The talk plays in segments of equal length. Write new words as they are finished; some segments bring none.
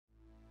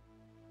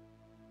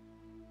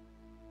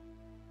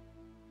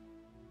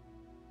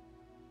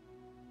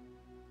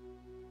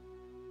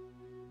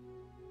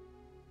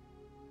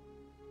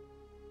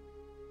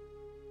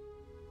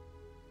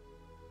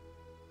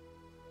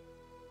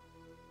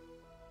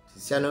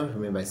This channel,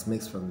 remember, it's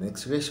Mix from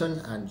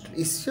Mexcreation, and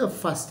it's your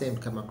first time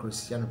to come across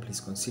this channel, please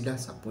consider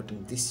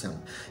supporting this channel.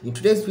 In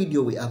today's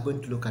video, we are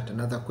going to look at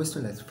another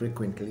question that's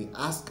frequently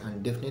asked,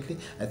 and definitely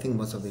I think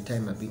most of the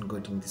time I've been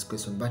getting this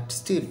question, but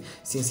still,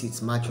 since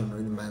it's much on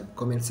in my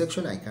comment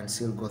section, I can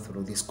still go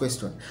through this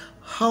question.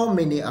 How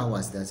many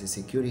hours does a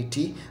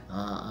security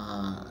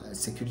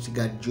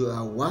guard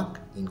work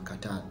in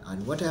Qatar?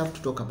 And what I have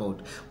to talk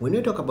about, when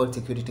we talk about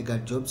security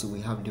guard jobs, we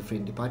have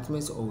different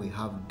departments, or we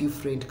have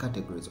different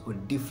categories or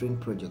different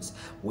projects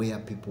where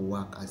people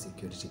work as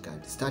security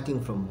guard,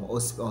 starting from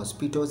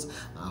hospitals,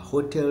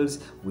 hotels.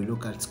 We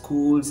look at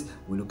schools,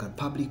 we look at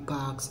public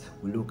parks,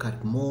 we look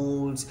at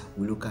malls,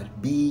 we look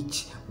at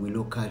beach, we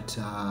look at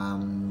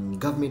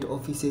government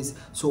offices.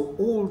 So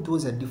all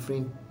those are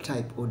different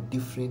type or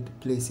different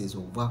places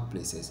or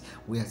workplaces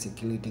where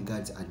security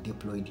guards are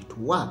deployed to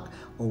work.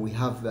 Or we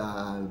have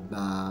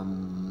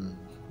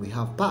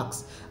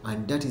parks,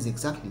 and that is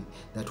exactly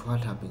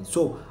what happens.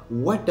 So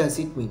what does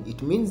it mean?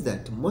 It means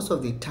that most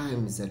of the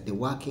times that the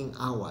working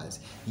hours,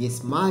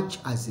 yes, much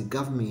as the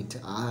government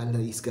and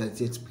it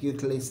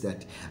speculates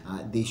that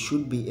there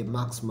should be a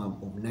maximum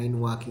of 9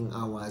 working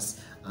hours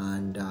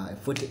and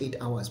 48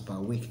 hours per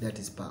week, that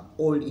is per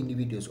all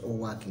individuals or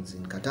workings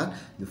in Qatar.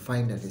 You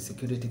find that the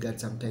security guard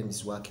sometimes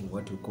is working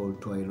what we call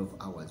 12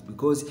 hours,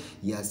 because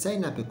he has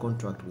signed up a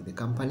contract with the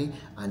company,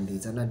 and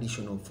there's an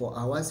additional 4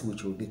 hours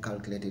which will be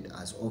calculated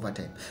as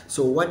overtime.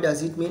 So what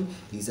does it mean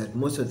is that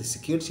most of the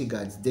security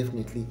guards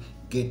definitely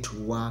get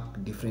to work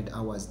different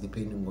hours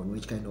depending on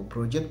which kind of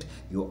project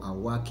you are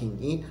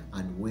working in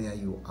and where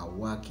you are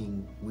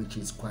working, which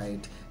is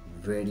quite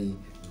very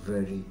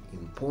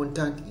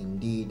important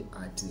indeed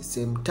at the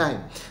same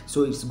time.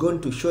 So it's going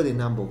to show the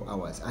number of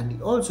hours,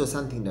 and also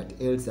something that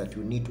else that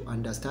you need to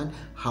understand,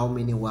 how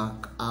many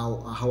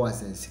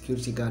hours a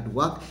security guard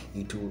work.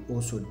 It will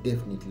also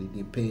definitely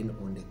depend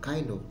on the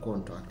kind of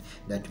contract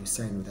that you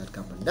sign with that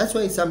company. That's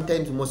why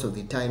sometimes, most of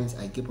the times,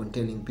 I keep on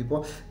telling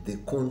people the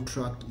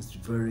contract is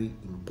very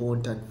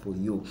important for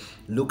you.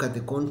 Look at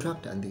the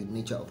contract and the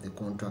nature of the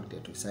contract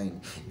that you sign.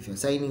 If you're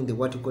signing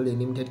what you call a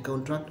limited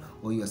contract,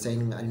 or you're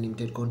signing an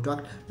unlimited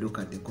contract, look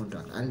at the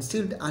contract, and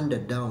still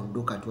down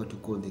look at what you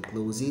call the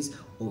clauses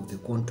of the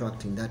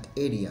contract in that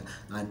area,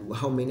 and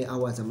how many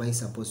hours am I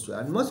supposed to.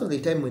 And most of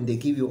the time when they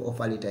give you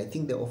offer letter, I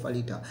think the offer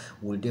letter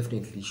will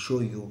definitely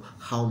show you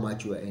how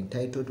much you are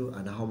entitled to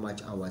and how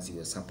much hours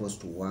you are supposed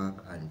to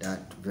work at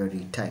that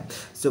very time.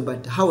 So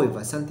but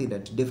however, something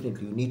that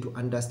definitely you need to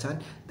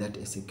understand, that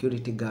a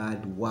security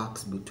guard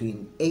works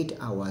between 8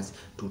 hours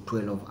to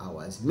 12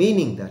 hours,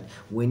 meaning that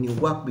when you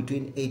work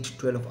between 8 to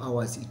 12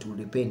 hours, it will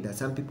depend. That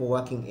some people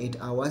working 8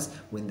 hours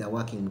when they're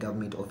working in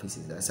government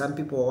offices. There are some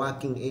people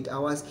working 8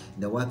 hours,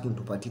 they're working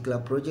to particular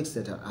projects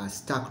that are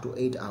stuck to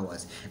 8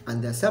 hours.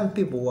 And there are some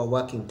people who are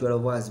working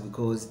 12 hours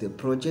because the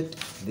project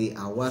they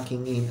are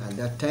working in at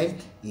that time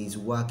is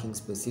working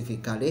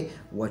specifically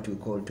what we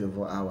call 12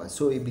 hours.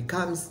 So it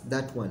becomes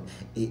that one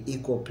a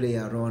equal play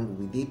around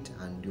with it,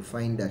 and you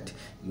find that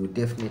you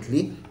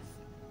definitely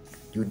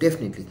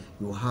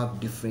have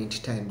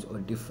different times or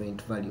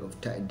different value of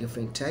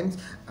different times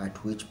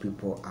at which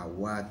people are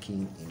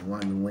working in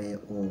one way,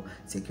 or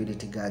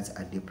security guards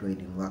are deployed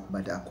in work.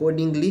 But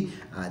accordingly,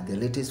 the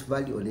latest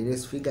value or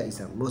latest figure is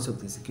that most of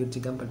the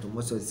security companies,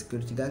 most of the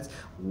security guards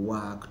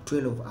work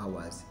 12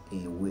 hours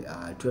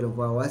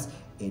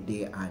a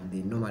day, and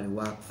they normally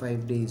work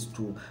 5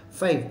 to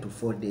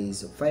 4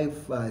 days,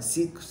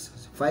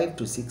 5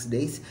 to 6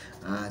 days,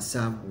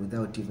 some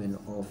without even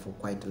off for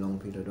quite a long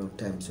period of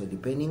time. So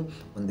depending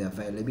on the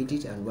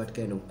availability and what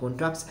kind of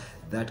contracts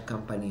that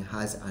company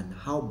has, and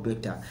how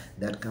better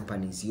that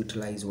company is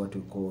utilize what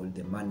we call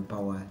the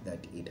manpower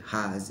that it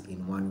has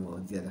in one way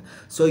or the other.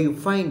 So you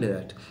find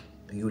that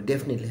you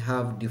definitely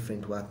have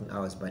different working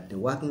hours, but the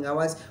working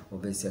hours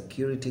of a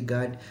security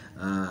guard,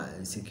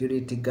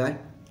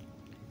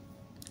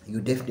 you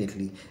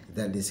definitely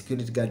that the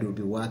security guard will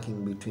be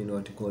working between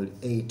what you call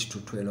 8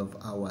 to 12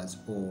 hours,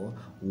 or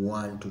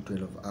 1 to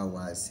 12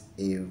 hours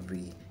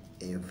every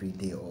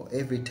day, or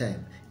every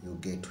time you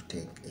get to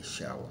take a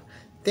shower.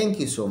 Thank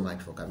you so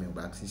much for coming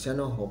back to this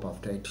channel. Hope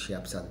I've tried to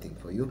share something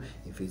for you.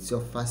 If it's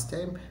your first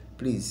time,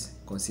 please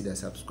consider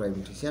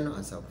subscribing to the channel,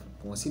 and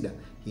consider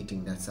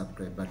hitting that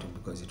subscribe button,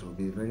 because it will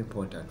be very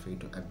important for you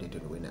to update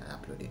on when I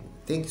upload it.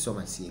 Thank you so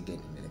much. See you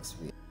again in the next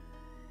video.